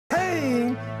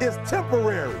is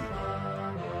temporary.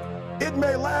 It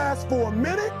may last for a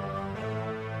minute,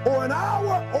 or an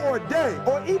hour, or a day,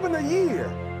 or even a year.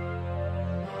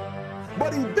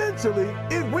 But eventually,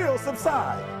 it will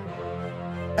subside,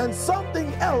 and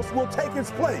something else will take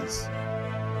its place.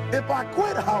 If I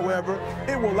quit, however,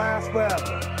 it will last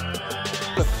forever.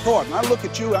 The thought, and I look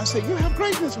at you, I say, you have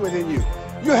greatness within you.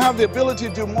 You have the ability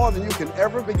to do more than you can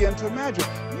ever begin to imagine.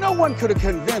 No one could have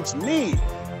convinced me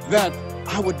that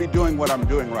I would be doing what I'm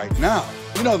doing right now.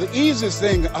 You know, the easiest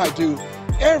thing I do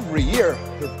every year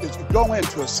is go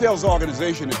into a sales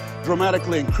organization and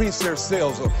dramatically increase their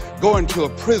sales, or go into a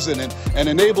prison and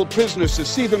enable prisoners to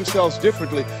see themselves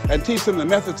differently and teach them the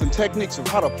methods and techniques of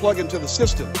how to plug into the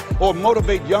system, or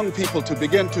motivate young people to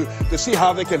begin to see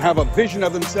how they can have a vision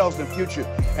of themselves in the future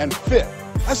and fit.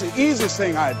 That's the easiest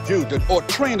thing I do, or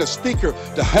train a speaker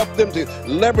to help them to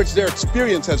leverage their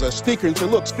experience as a speaker and say,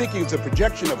 look, speaking is a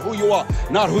projection of who you are,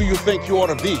 not who you think you ought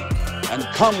to be, and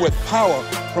come with power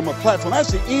from a platform.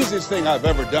 That's the easiest thing I've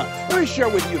ever done. Let me share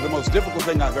with you the most difficult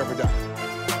thing I've ever done.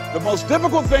 The most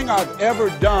difficult thing I've ever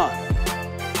done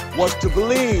was to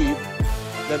believe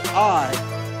that I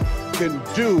can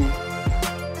do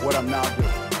what I'm now doing.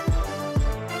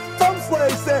 Some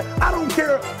slaves said, I don't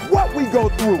care what we go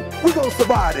through, we're going to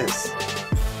survive this.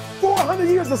 400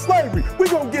 years of slavery, we're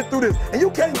going to get through this. And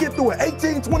you can't get through it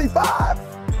 1825.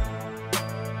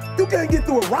 You can't get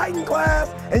through a writing class,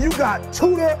 and you got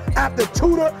tutor after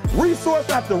tutor, resource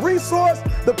after resource.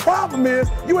 The problem is,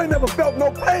 you ain't never felt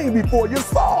no pain before. You're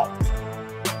soft.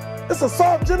 It's a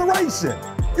soft generation.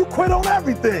 You quit on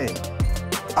everything.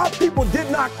 Our people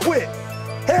did not quit.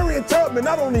 Harriet Tubman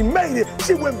not only made it,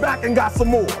 she went back and got some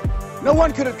more. No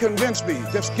one could have convinced me,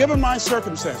 just given my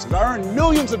circumstances. I earn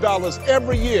millions of dollars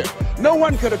every year. No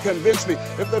one could have convinced me.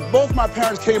 If both my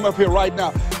parents came up here right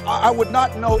now, I would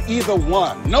not know either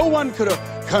one. No one could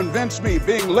have convinced me,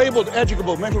 being labeled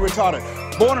educable, mentally retarded,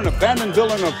 born in an abandoned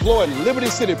building of Florida, in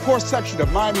Liberty City, poor section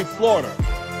of Miami, Florida,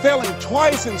 failing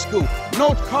twice in school,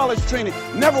 no college training,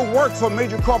 never worked for a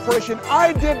major corporation.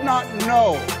 I did not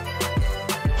know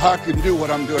I can do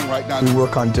what I'm doing right now. We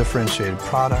work on differentiated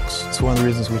products. It's one of the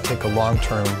reasons we take a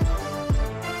long-term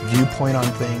viewpoint on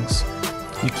things.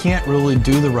 You can't really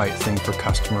do the right thing for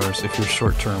customers if you're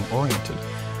short-term oriented.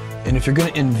 And if you're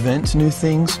going to invent new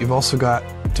things, you've also got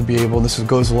to be able, and this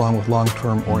goes along with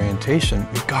long-term orientation,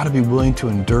 you've got to be willing to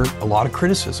endure a lot of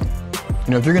criticism.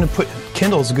 You know, if you're going to put,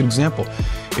 Kindle is a good example,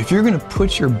 if you're going to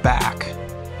put your back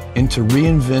into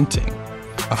reinventing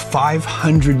a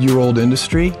 500-year-old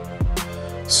industry,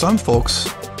 some folks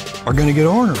are going to get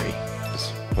ornery.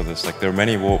 For this, like, there are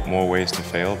many more ways to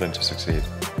fail than to succeed.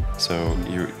 So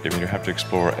you have to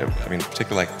explore. I mean,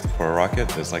 particularly like for a rocket,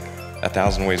 there's like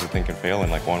 1,000 ways to think and fail,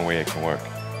 and like one way it can work.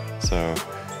 So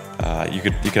you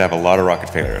could have a lot of rocket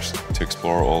failures to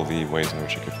explore all the ways in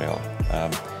which you could fail.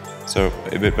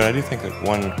 But I do think that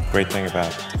one great thing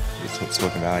about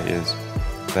Silicon Valley is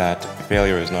that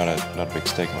failure is not a big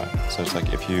stigma. So it's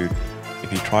like if you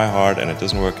try hard and it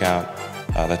doesn't work out,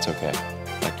 that's okay.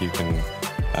 Like, you can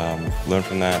learn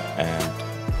from that and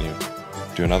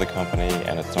do another company,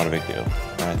 and it's not a big deal,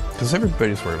 right? Because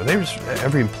everybody's worried about it.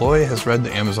 Every employee has read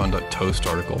the Amazon.toast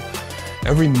article.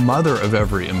 Every mother of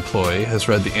every employee has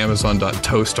read the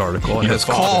Amazon.toast article and has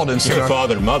called and said, your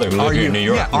father and mother who live here in New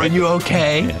York. Yeah, are you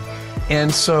okay? Yeah.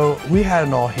 And so we had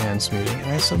an all-hands meeting,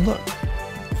 and I said, look,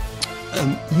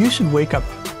 you should wake up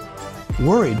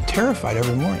worried, terrified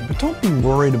every morning, but don't be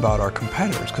worried about our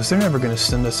competitors, because they're never going to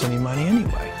send us any money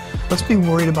anyway. Let's be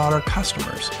worried about our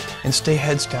customers and stay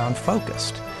heads down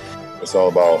focused. It's all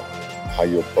about how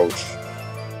you approach,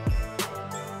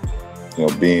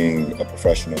 being a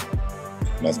professional,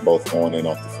 and that's both on and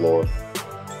off the floor.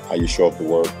 How you show up to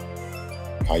work,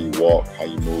 how you walk, how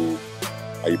you move,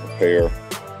 how you prepare.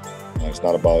 It's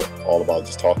not all about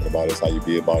just talking about it, it's how you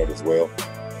be about it as well.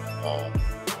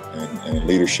 And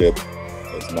leadership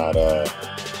is not,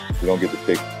 you don't get to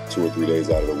pick 2 or 3 days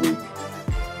out of the week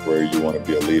where you want to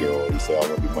be a leader, or you say, I'm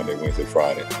going to be Monday, Wednesday,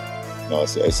 Friday. No,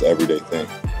 it's an everyday thing,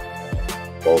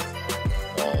 both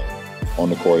on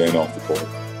the court and off the court.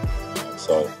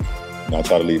 So I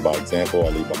try to lead by example. I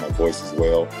lead by my voice as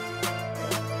well.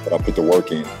 But I put the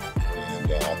work in.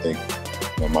 And I think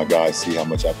my guys see how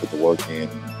much I put the work in,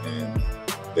 and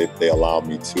they allow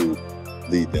me to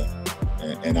lead them.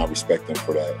 And I respect them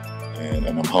for that. And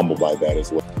I'm humbled by that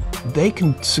as well. They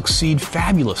can succeed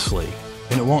fabulously,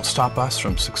 and it won't stop us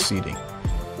from succeeding.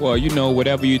 Well,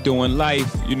 whatever you do in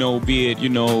life, be it,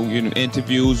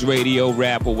 interviews, radio,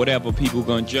 rap, or whatever, people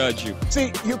gonna judge you.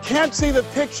 See, you can't see the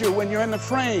picture when you're in the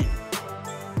frame.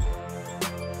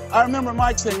 I remember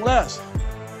Mike saying, Les,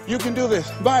 you can do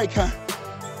this. Mike,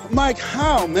 Mike,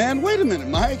 how, man? Wait a minute,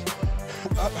 Mike.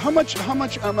 How much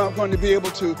am I going to be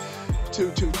able to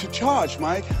charge,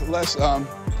 Mike? Less,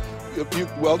 you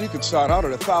could start out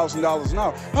at $1,000 an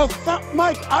hour.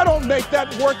 Mike, I don't make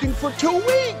that working for 2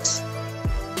 weeks.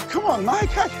 Come on, Mike.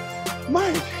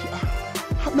 Mike,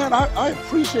 man, I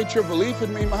appreciate your belief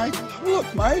in me, Mike.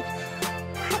 Look, Mike,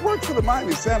 I work for the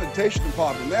Miami Sanitation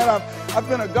Department, man. I've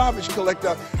been a garbage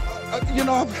collector.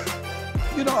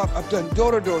 I've done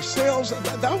door-to-door sales.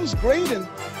 That was great, and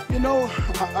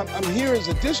I'm here as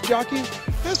a disc jockey.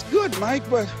 That's good, Mike.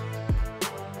 But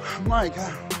Mike,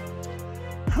 I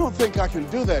don't think I can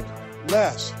do that,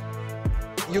 Les.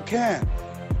 You can.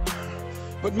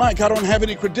 But Mike, I don't have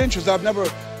any credentials. I've never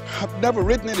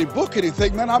written any book,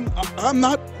 anything, man. I'm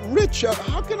not rich.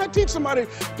 How can I teach somebody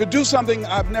to do something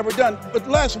I've never done? But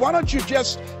Les, why don't you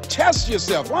just test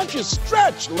yourself? Why don't you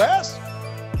stretch, Les?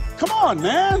 Come on,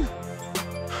 man.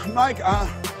 Mike, I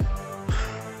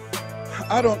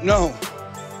don't know.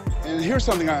 And here's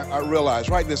something I realized.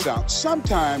 Write this down.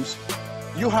 Sometimes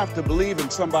you have to believe in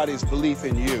somebody's belief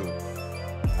in you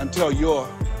until your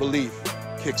belief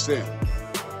kicks in.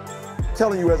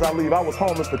 Telling you as I leave, I was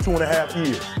homeless for 2.5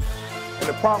 years. And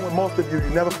the problem with most of you, you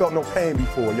never felt no pain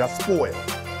before. Y'all spoiled.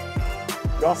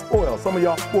 Y'all spoiled. Some of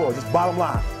y'all spoiled. Just bottom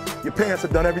line. Your parents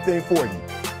have done everything for you.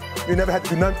 You never had to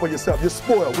do nothing for yourself. You're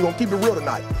spoiled. We're going to keep it real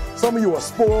tonight. Some of you are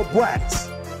spoiled brats.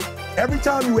 Every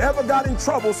time you ever got in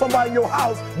trouble, somebody in your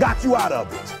house got you out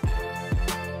of it.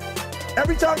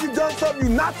 Every time you've done something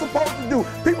you're not supposed to do,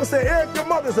 people say, Eric, your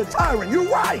mother's a tyrant. You're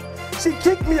right. She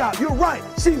kicked me out. You're right.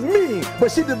 She's mean,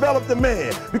 but she developed a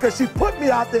man because she put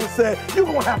me out there and said, you're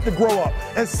going to have to grow up.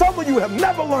 And some of you have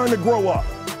never learned to grow up.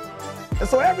 And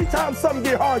so every time something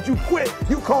get hard, you quit,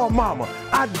 you call mama.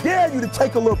 I dare you to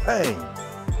take a little pain.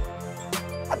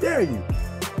 I dare you.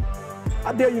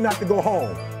 I dare you not to go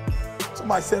home.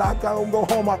 Somebody said, I don't go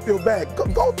home, I feel bad.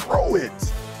 Go through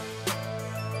it.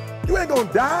 You ain't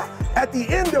gonna die. At the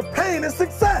end of pain is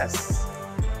success.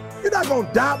 You're not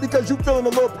gonna die because you're feeling a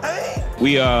little pain.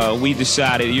 We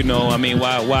decided,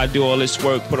 why do all this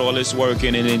work, put all this work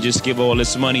in, and then just give all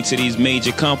this money to these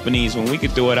major companies when we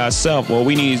could do it ourselves? Well,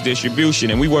 we need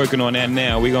distribution, and we're working on that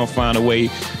now. We're gonna find a way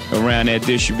around that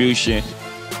distribution.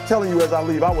 Telling you as I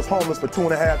leave, I was homeless for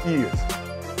 2.5 years.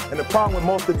 And the problem with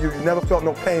most of you, you never felt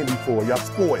no pain before. Y'all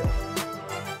spoiled.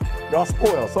 Y'all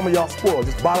spoiled. Some of y'all spoiled.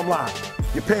 Just bottom line.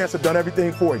 Your parents have done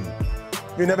everything for you.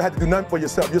 You never had to do nothing for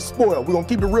yourself. You're spoiled. We're going to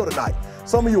keep it real tonight.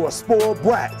 Some of you are spoiled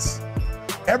brats.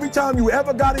 Every time you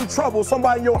ever got in trouble,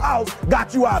 somebody in your house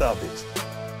got you out of it.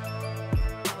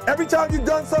 Every time you've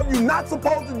done something you're not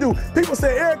supposed to do, people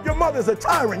say, Eric, your mother's a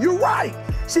tyrant. You're right.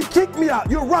 She kicked me out.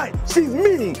 You're right. She's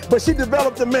mean, but she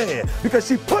developed a man because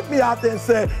she put me out there and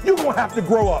said, you're going to have to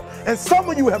grow up. And some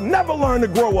of you have never learned to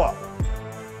grow up.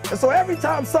 And so every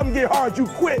time something get hard, you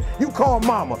quit, you call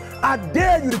mama. I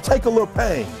dare you to take a little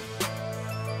pain.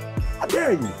 I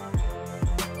dare you.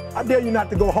 I dare you not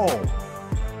to go home.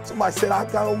 Somebody said, I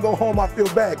don't go home, I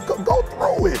feel bad. Go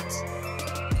through it.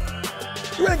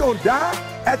 You ain't going to die.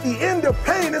 At the end of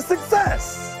pain is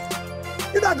success.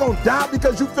 You're not gonna die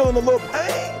because you're feeling a little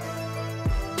pain.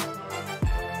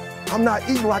 I'm not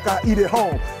eating like I eat at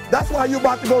home. That's why you're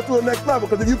about to go to the next level,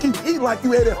 because if you keep eating like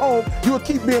you ate at home, you'll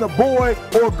keep being a boy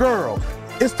or a girl.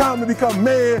 It's time to become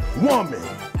man, woman.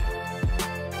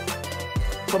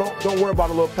 So don't worry about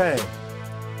a little pain.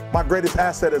 My greatest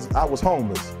asset is I was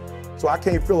homeless, so I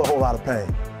can't feel a whole lot of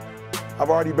pain.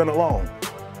 I've already been alone.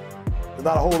 There's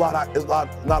not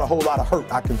a whole lot of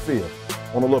hurt I can feel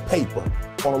on a little paper,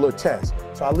 on a little test.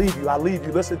 So I leave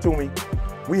you, listen to me.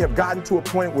 We have gotten to a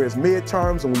point where it's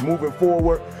midterms and we're moving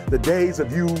forward. The days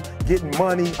of you getting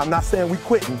money, I'm not saying we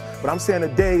quitting, but I'm saying the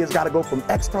day has got to go from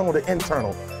external to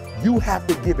internal. You have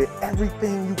to give it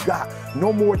everything you got.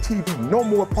 No more TV, no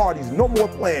more parties, no more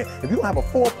playing. If you don't have a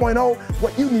 4.0,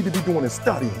 what you need to be doing is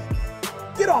studying.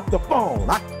 Get off the phone.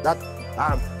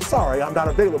 I'm sorry, I'm not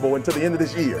available until the end of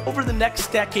this year. Over the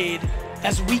next decade,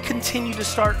 as we continue to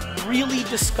start really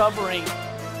discovering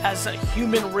as a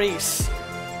human race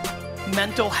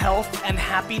mental health and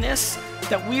happiness,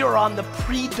 that we are on the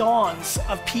pre-dawns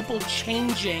of people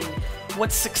changing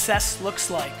what success looks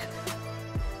like.